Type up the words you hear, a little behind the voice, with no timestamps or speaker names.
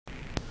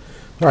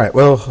All right,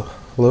 well,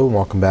 hello and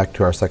welcome back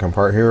to our second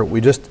part here.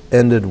 We just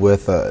ended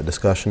with a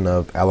discussion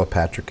of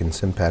allopatric and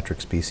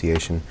sympatric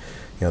speciation,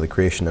 the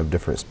creation of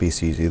different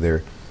species,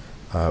 either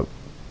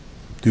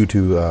due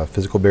to a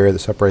physical barrier that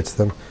separates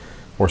them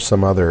or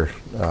some other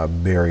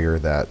barrier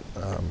that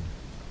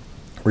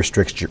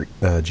restricts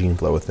gene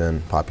flow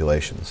within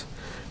populations.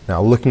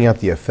 Now, looking at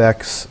the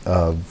effects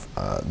of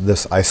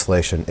this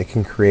isolation, it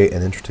can create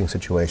an interesting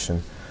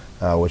situation,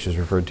 which is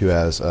referred to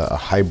as a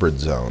hybrid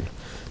zone.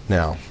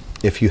 Now,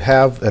 if you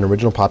have an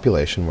original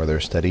population where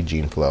there's steady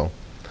gene flow,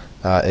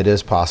 it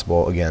is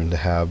possible, again, to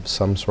have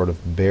some sort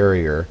of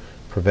barrier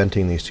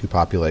preventing these two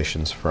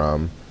populations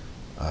from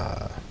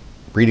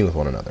breeding with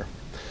one another.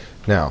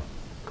 Now,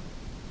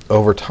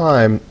 over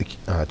time,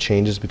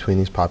 changes between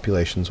these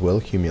populations will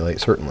accumulate,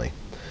 certainly.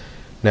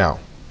 Now,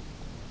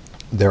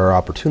 there are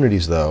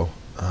opportunities, though,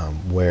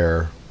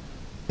 where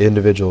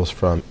individuals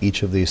from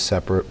each of these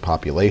separate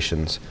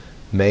populations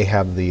may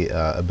have the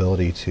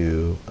ability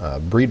to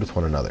breed with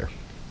one another.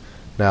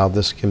 Now,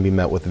 this can be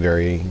met with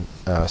varying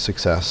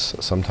success.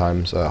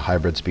 Sometimes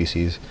hybrid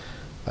species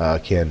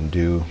can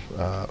do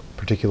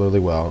particularly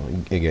well.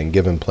 Again,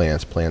 given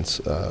plants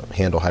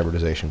handle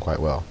hybridization quite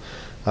well.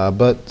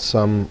 But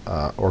some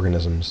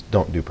organisms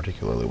don't do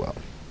particularly well.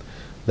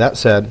 That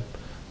said,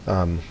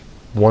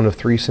 one of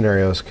three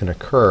scenarios can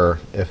occur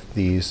if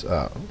these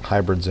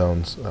hybrid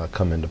zones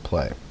come into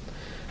play.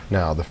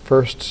 Now, the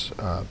first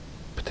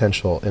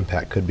potential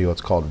impact could be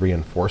what's called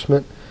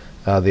reinforcement,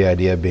 the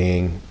idea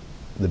being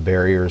the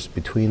barriers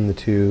between the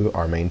two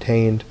are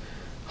maintained.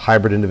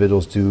 Hybrid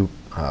individuals do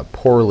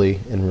poorly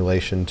in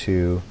relation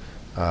to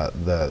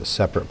the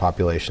separate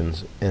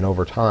populations, and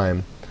over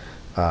time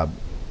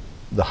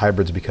the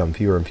hybrids become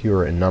fewer and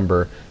fewer in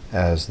number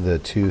as the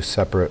two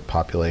separate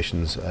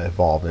populations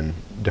evolve in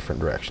different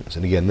directions.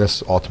 And again,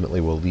 this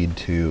ultimately will lead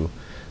to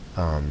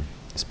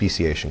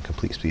speciation,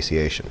 complete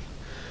speciation.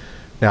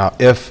 Now,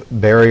 if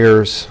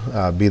barriers,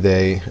 be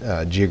they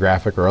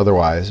geographic or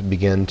otherwise,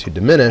 begin to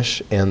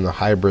diminish and the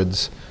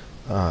hybrids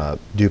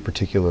do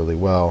particularly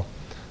well,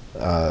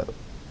 as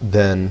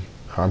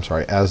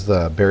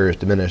the barriers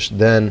diminish,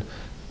 then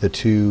the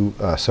two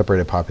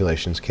separated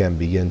populations can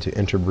begin to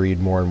interbreed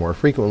more and more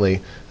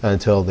frequently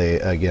until they,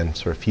 again,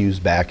 sort of fuse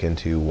back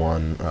into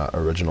one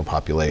original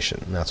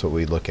population. And that's what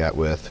we look at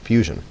with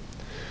fusion.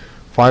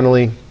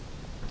 Finally,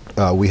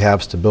 we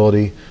have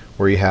stability,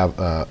 where you have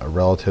a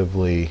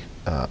relatively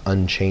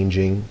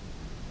unchanging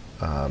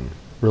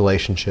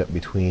relationship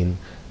between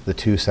the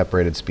two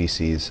separated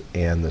species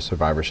and the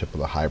survivorship of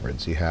the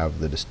hybrids. You have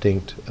the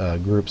distinct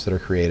groups that are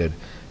created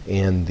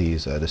and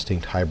these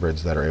distinct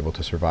hybrids that are able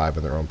to survive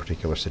in their own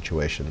particular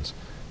situations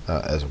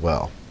as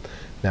well.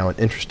 Now, an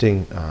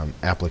interesting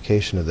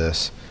application of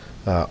this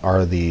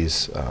are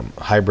these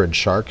hybrid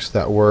sharks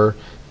that were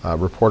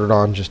reported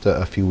on just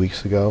a few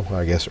weeks ago,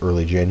 I guess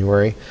early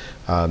January.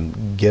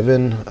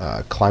 Given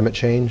climate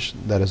change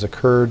that has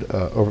occurred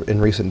in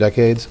recent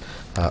decades,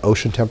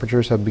 ocean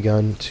temperatures have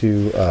begun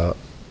to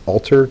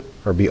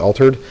be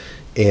altered,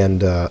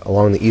 and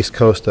along the east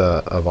coast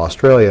of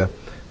Australia,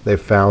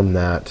 they've found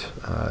that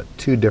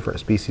two different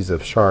species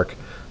of shark,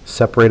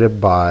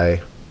 separated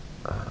by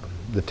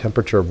the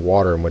temperature of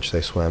water in which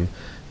they swim,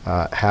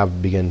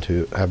 have begun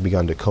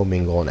to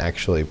commingle and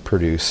actually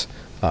produce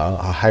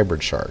a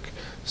hybrid shark.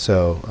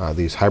 So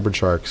these hybrid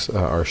sharks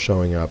are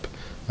showing up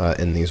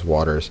in these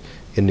waters,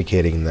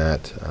 indicating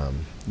that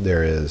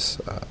there is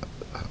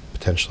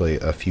potentially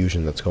a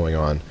fusion that's going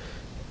on,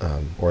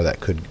 or that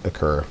could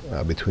occur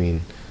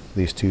between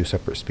these two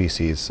separate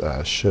species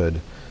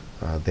should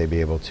they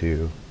be able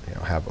to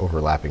have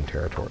overlapping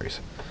territories.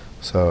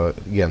 So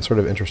again, sort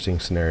of interesting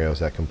scenarios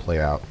that can play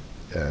out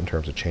in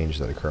terms of changes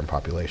that occur in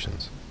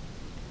populations.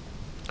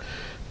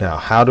 Now,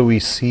 how do we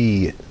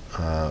see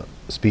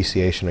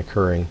speciation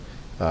occurring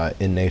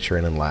in nature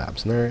and in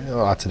labs? And there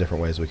are lots of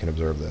different ways we can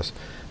observe this.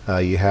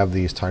 You have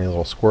these tiny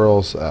little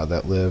squirrels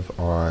that live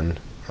on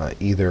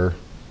either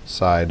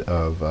side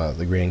of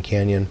the Grand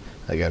Canyon.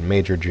 They got a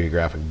major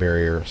geographic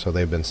barrier, so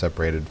they've been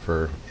separated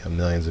for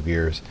millions of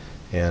years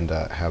and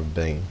have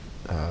been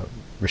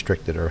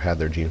restricted or had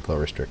their gene flow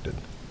restricted.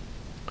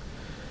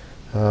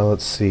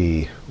 Let's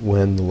see,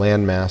 when the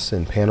landmass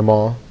in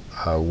Panama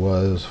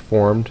was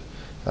formed,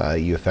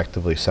 you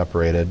effectively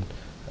separated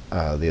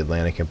the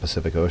Atlantic and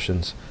Pacific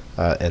Oceans,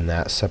 and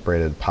that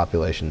separated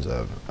populations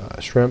of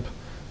shrimp.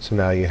 So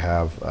now you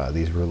have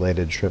these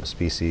related shrimp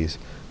species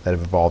that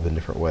have evolved in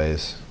different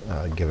ways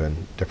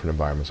given different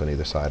environments on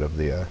either side of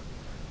the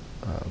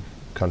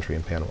country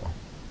in Panama.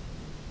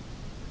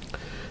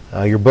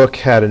 Your book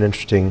had an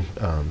interesting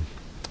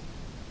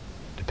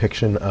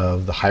depiction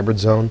of the hybrid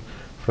zone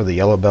for the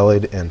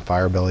yellow-bellied and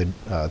fire-bellied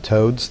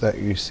toads that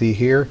you see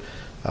here.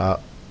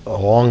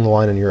 Along the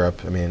line in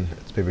Europe, I mean,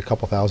 it's maybe a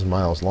couple thousand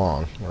miles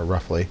long, or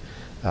roughly,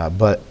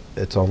 but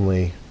it's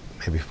only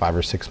maybe 5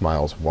 or 6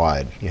 miles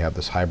wide. You have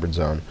this hybrid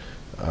zone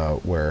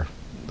where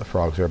the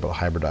frogs are able to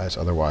hybridize.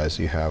 Otherwise,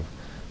 you have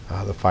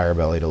the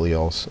fire-bellied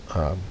alleles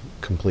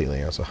completely.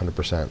 It's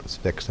 100%. It's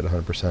fixed at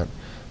 100%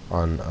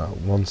 on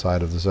one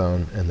side of the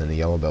zone, and then the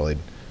yellow-bellied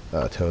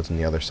toads on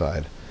the other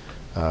side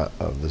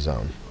of the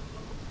zone.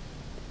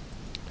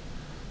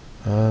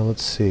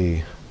 Let's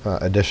see.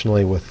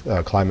 Additionally, with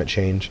climate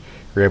change,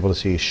 you're able to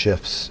see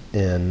shifts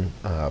in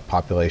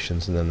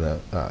populations, and then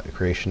the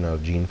creation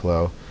of gene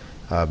flow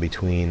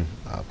between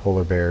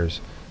polar bears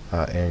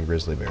and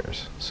grizzly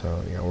bears.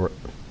 So, we're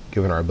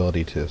given our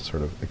ability to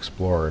sort of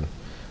explore and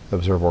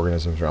observe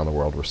organisms around the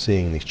world, we're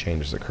seeing these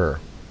changes occur.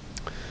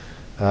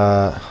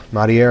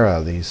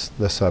 Madeira,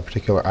 this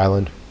particular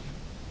island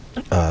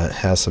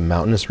has some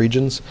mountainous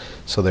regions,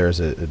 so there's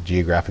a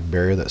geographic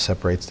barrier that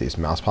separates these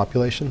mouse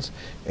populations,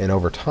 and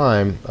over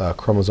time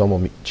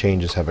chromosomal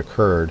changes have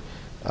occurred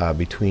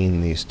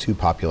between these two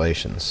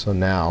populations. So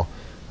now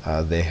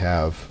they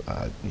have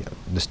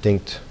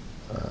distinct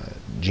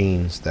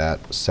genes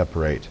that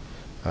separate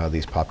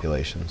these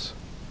populations.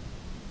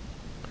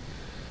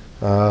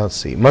 Let's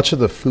see. Much of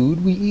the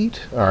food we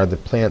eat, or the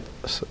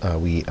plants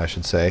we eat, I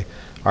should say,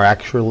 are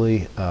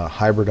actually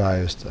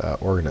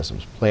hybridized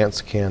organisms.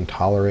 Plants can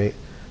tolerate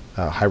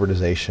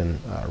hybridization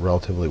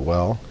relatively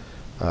well.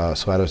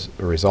 So as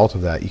a result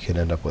of that, you can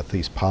end up with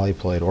these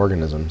polyploid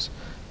organisms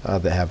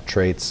that have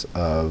traits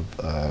of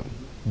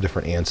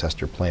different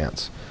ancestor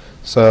plants.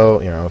 So,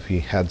 if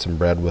you had some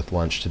bread with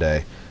lunch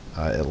today,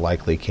 it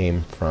likely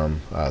came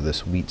from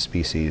this wheat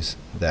species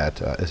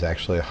that is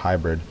actually a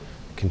hybrid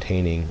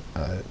containing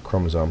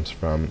chromosomes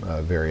from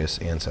various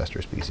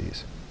ancestor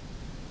species.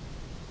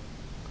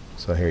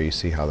 So here you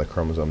see how the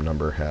chromosome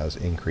number has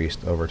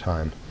increased over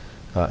time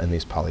in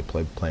these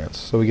polyploid plants.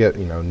 So we get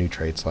new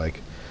traits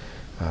like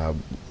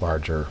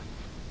larger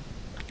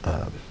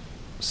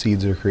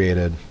seeds are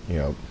created,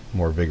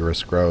 more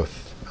vigorous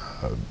growth,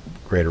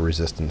 greater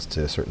resistance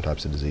to certain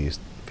types of disease,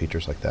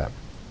 features like that.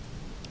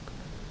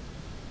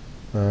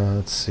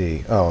 Let's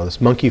see. Oh,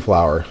 this monkey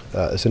flower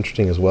is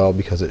interesting as well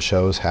because it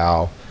shows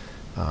how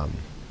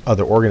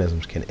other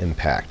organisms can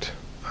impact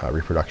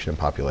reproduction in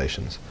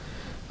populations.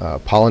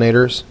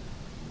 Pollinators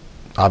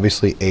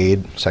obviously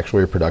aid sexual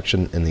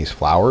reproduction in these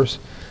flowers.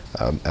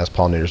 As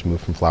pollinators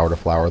move from flower to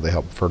flower, they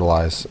help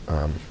fertilize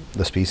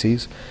the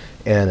species,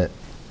 and it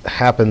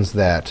happens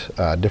that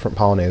different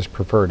pollinators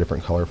prefer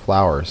different colored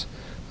flowers.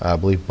 I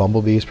believe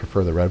bumblebees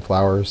prefer the red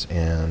flowers,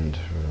 and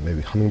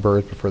maybe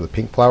hummingbirds prefer the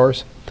pink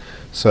flowers.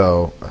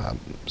 So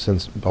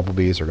since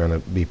bumblebees are going to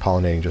be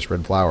pollinating just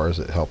red flowers,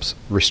 it helps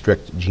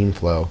restrict gene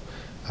flow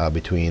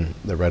between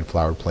the red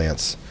flowered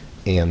plants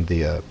and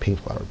the pink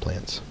flowered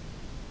plants.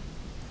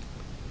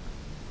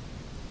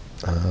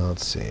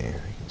 Let's see,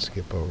 we can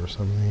skip over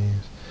some of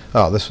these.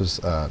 Oh, this was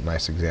a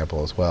nice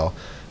example as well,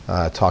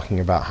 talking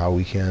about how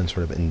we can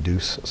sort of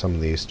induce some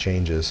of these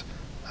changes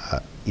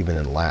even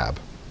in lab.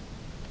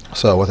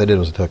 So what they did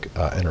was they took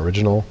an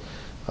original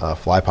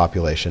fly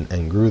population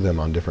and grew them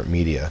on different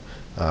media,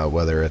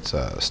 whether it's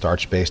a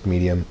starch-based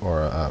medium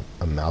or a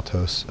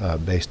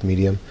maltose-based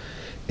medium.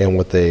 And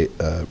what they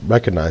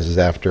recognized is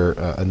after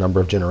a number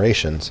of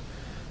generations,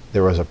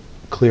 there was a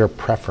clear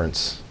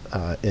preference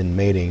in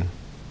mating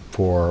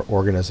for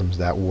organisms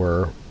that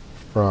were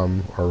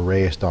from or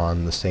raised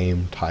on the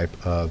same type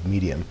of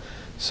medium.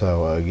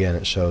 So again,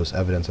 it shows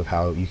evidence of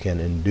how you can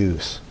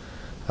induce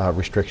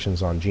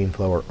restrictions on gene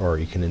flow, or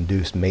you can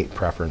induce mate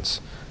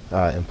preference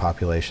in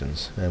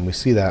populations. And we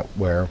see that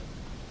where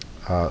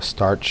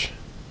starch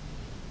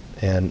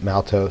and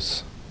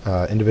maltose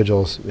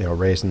individuals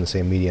raised in the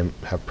same medium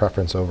have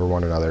preference over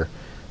one another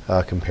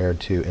compared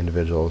to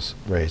individuals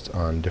raised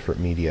on different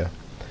media.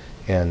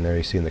 And there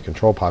you see in the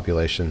control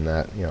population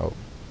that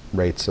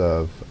rates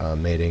of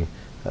mating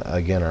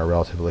again are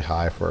relatively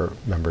high for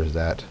members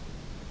that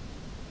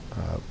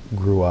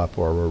grew up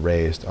or were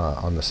raised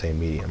on the same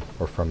medium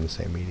or from the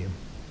same medium.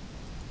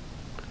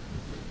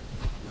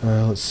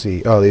 Let's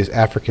see. Oh, these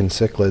African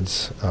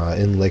cichlids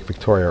in Lake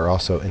Victoria are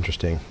also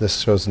interesting.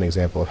 This shows an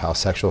example of how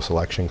sexual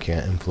selection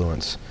can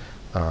influence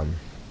the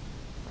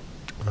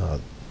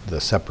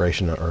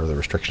separation or the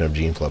restriction of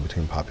gene flow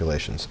between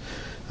populations.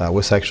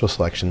 With sexual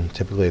selection,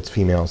 typically it's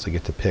females that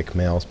get to pick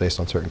males based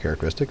on certain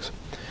characteristics.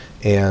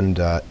 And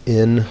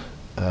in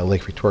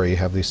Lake Victoria, you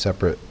have these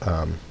separate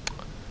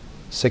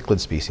cichlid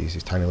species,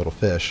 these tiny little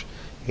fish,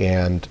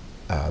 and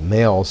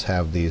males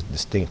have these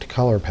distinct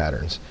color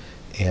patterns,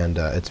 and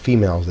it's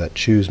females that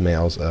choose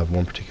males of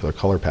one particular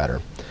color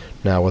pattern.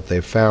 Now what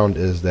they've found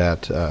is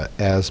that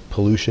as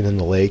pollution in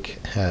the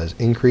lake has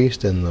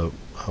increased and the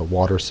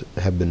waters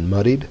have been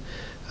muddied,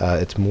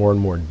 it's more and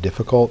more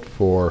difficult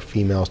for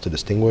females to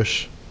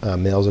distinguish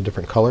males of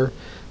different color,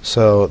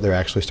 so they're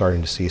actually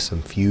starting to see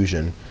some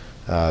fusion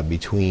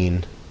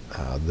between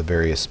the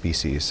various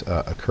species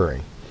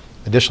occurring.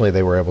 Additionally,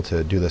 they were able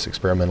to do this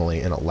experimentally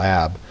in a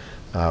lab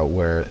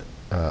where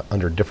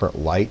under different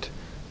light,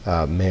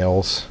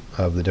 males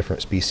of the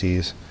different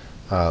species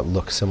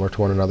look similar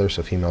to one another,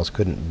 so females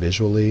couldn't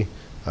visually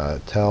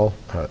tell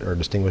or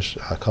distinguish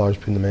colors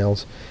between the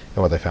males.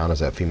 And what they found is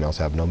that females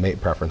have no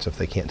mate preference if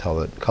they can't tell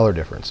the color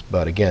difference.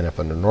 But again, if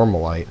under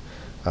normal light,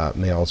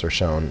 males are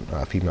shown,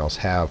 females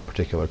have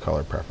particular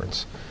color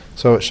preference.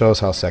 So it shows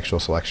how sexual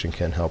selection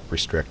can help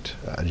restrict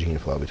gene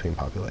flow between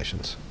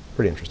populations.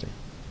 Pretty interesting.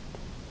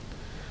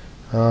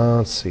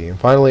 Let's see. And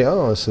finally,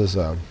 this is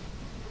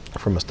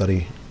from a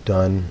study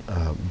done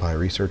by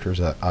researchers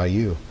at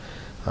IU.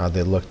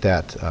 They looked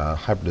at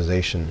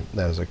hybridization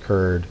that has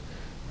occurred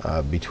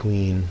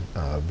between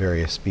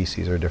various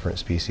species or different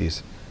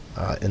species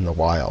in the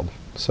wild.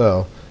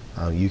 So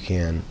you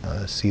can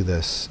see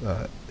this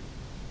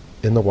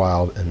in the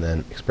wild, and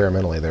then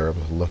experimentally they're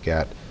able to look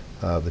at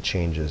the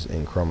changes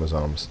in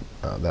chromosomes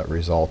that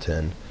result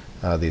in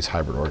these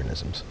hybrid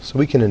organisms. So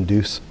we can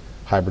induce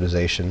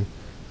hybridization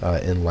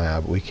in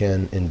lab. We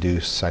can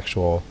induce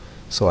sexual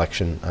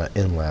selection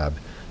in lab.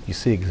 You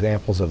see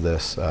examples of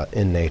this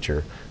in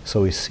nature.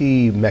 So we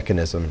see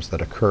mechanisms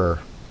that occur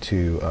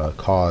to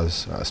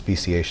cause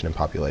speciation in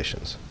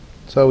populations.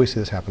 So we see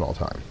this happen all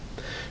the time.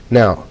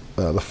 Now,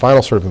 the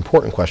final sort of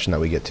important question that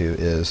we get to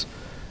is,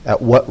 at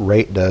what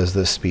rate does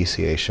this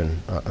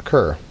speciation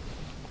occur?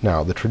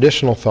 Now, the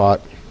traditional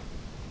thought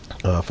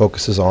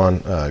focuses on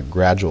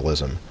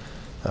gradualism.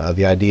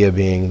 The idea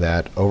being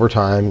that over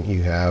time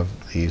you have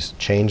these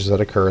changes that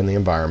occur in the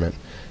environment,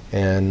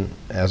 and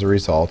as a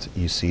result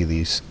you see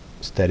these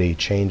steady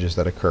changes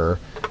that occur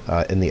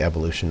in the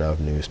evolution of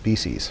new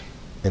species.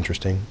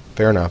 Interesting,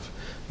 fair enough.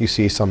 You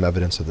see some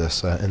evidence of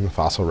this in the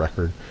fossil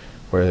record,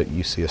 where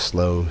you see a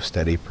slow,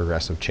 steady,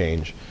 progressive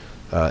change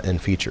in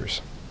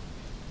features.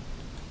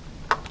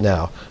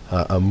 Now,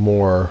 a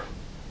more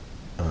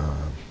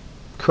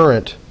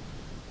current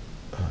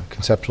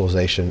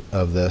conceptualization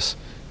of this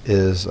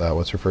is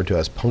what's referred to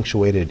as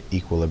punctuated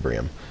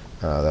equilibrium.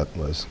 That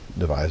was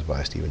devised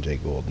by Stephen Jay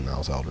Gould and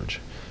Niles Eldredge.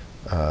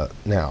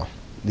 Now,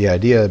 the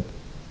idea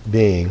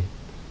being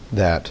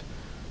that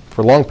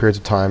for long periods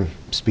of time,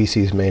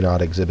 species may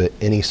not exhibit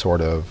any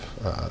sort of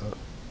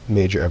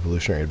major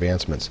evolutionary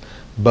advancements,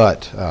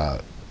 but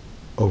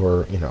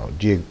over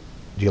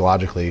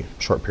geologically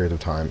short periods of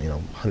time,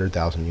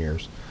 100,000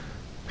 years,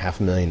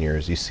 500,000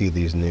 years, you see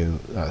these new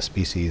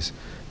species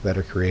that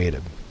are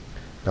created.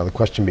 Now the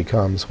question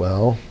becomes,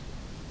 well,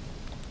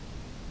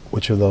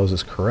 which of those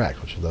is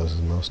correct? Which of those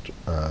is most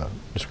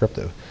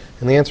descriptive?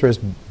 And the answer is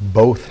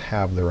both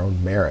have their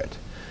own merit.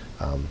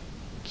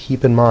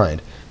 Keep in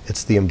mind,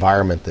 it's the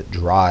environment that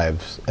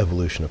drives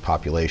evolution of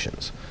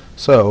populations.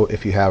 So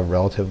if you have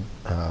relative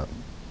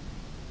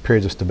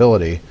periods of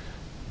stability,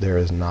 there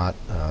is not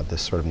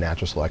this sort of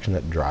natural selection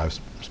that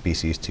drives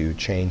species to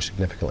change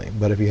significantly.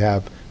 But if you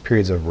have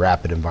periods of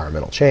rapid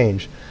environmental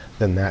change,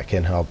 then that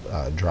can help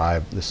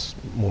drive this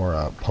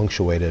more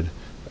punctuated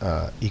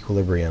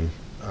equilibrium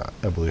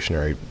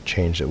evolutionary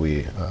change that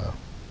we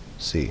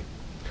see.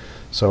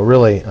 So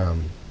really,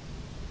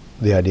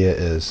 the idea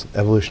is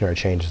evolutionary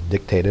change is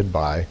dictated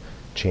by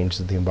changes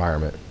in the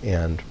environment,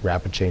 and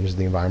rapid changes in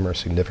the environment or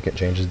significant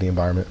changes in the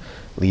environment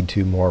lead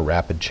to more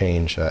rapid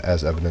change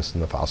as evidenced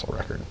in the fossil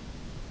record.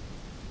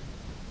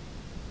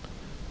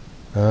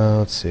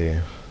 Let's see.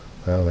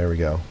 Well, there we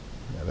go.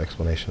 I have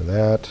explanation of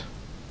that.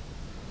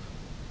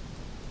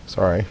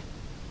 Sorry.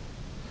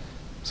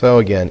 So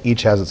again,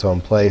 each has its own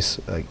place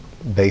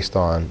based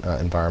on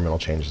environmental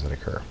changes that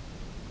occur.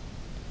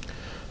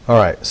 All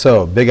right,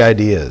 so big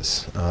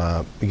ideas.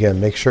 Again,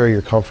 make sure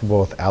you're comfortable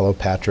with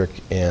allopatric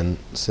and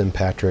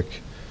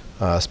sympatric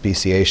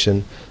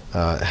speciation.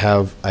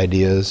 Have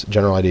ideas,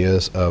 general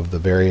ideas of the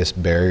various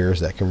barriers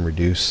that can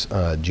reduce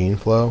gene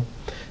flow,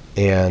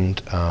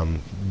 and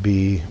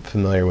be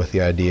familiar with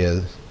the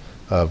idea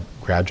of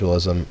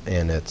gradualism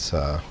and its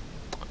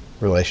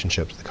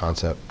relationship to the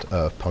concept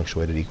of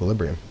punctuated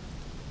equilibrium.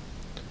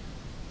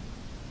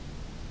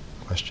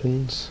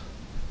 Questions?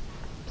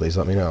 Please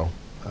let me know.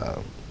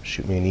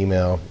 Shoot me an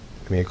email,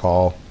 give me a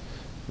call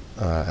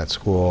at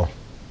school,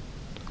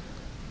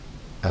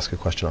 ask a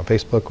question on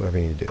Facebook, whatever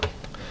you need to do.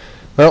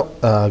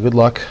 Well, good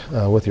luck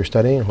with your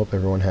studying. I hope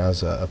everyone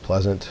has a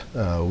pleasant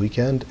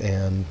weekend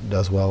and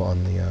does well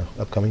on the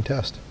upcoming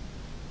test.